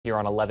Here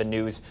on 11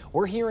 News,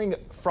 we're hearing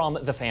from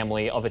the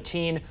family of a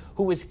teen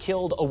who was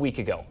killed a week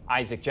ago.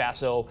 Isaac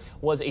Jasso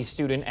was a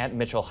student at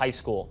Mitchell High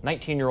School.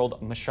 19-year-old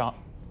Marshawn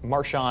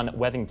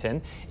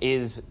Wethington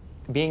is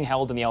being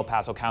held in the El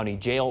Paso County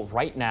Jail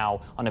right now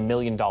on $1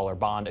 million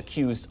bond,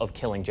 accused of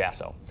killing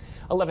Jasso.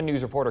 11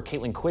 News reporter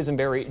Caitlin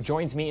Quisenberry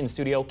joins me in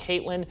studio.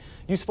 Caitlin,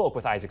 you spoke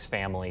with Isaac's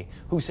family,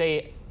 who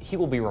say he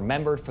will be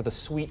remembered for the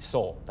sweet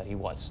soul that he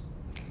was.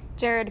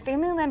 Jared,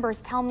 family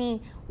members tell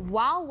me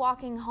while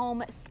walking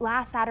home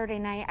last Saturday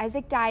night,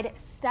 Isaac died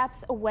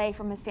steps away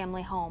from his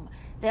family home.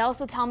 They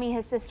also tell me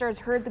his sisters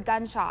heard the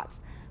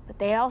gunshots, but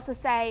they also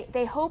say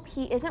they hope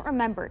he isn't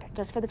remembered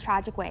just for the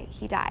tragic way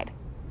he died.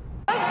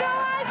 Let's go,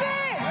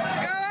 Isaac!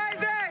 Let's go,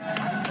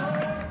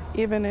 Isaac!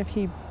 Even if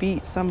he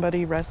beat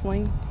somebody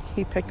wrestling,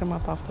 he picked him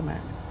up off the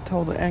mat,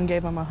 and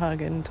gave him a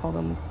hug and told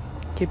him,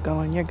 keep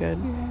going, you're good.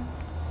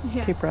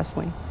 Yeah. Keep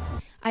wrestling.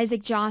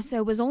 Isaac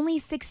Jasso was only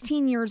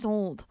 16 years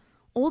old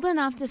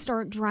enough to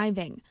start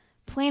driving,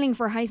 planning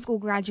for high school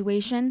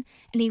graduation,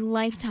 and a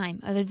lifetime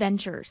of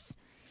adventures.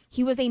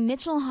 He was a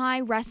Mitchell High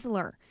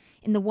wrestler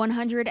in the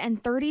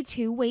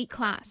 132 weight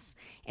class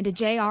and a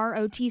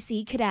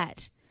JROTC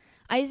cadet.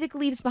 Isaac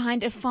leaves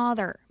behind a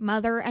father,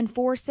 mother, and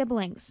 4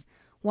 siblings,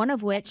 one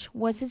of which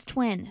was his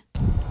twin.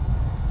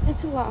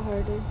 It's a lot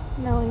harder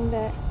knowing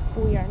that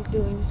we aren't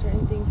doing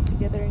certain things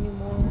together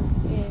anymore,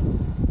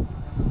 and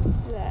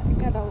that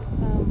I got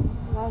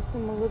lost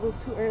him a little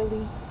too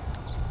early.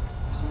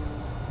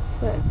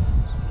 But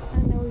I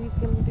know he's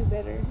going to do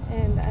better,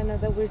 and I know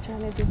that we're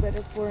trying to do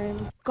better for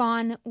him.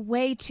 Gone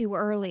way too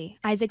early.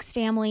 Isaac's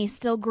family,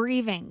 still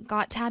grieving,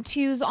 got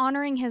tattoos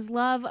honoring his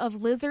love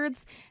of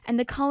lizards and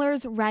the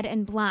colors red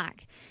and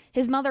black.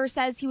 His mother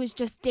says he was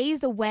just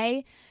days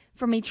away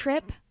from a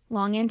trip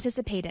long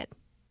anticipated.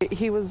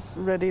 He was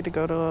ready to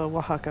go to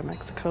Oaxaca,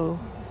 Mexico.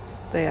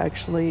 They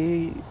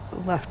actually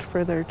left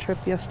for their trip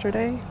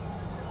yesterday,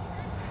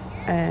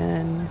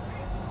 and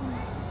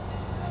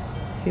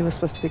he was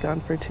supposed to be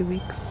gone for 2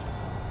 weeks.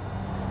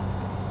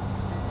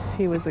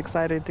 He was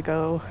excited to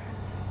go.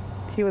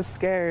 He was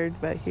scared,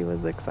 but he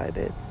was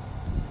excited.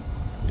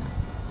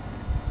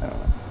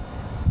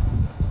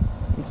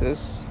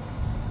 This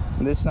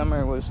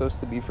summer was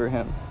supposed to be for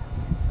him.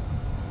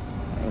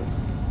 It was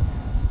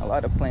a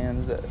lot of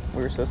plans that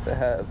we were supposed to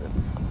have, and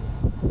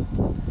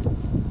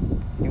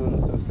he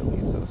wasn't supposed to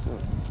leave so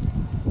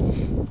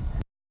soon.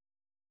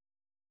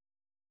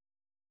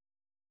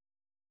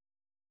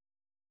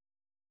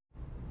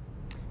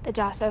 The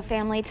Jasso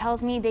family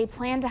tells me they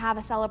plan to have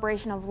a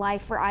celebration of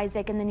life for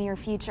Isaac in the near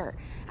future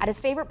at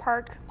his favorite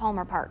park,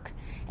 Palmer Park.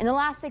 In the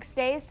last 6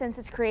 days since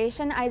its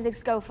creation,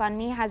 Isaac's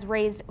GoFundMe has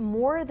raised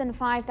more than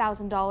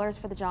 $5,000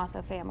 for the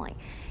Jasso family.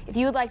 If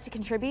you would like to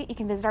contribute, you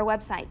can visit our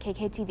website,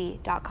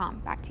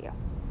 kktv.com. Back to you.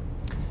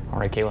 All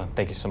right, Kayla,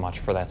 thank you so much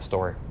for that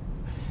story.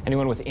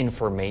 Anyone with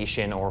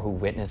information or who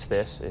witnessed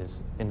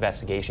this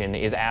investigation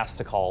is asked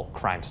to call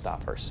Crime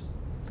Stoppers.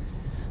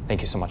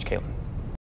 Thank you so much, Caitlin.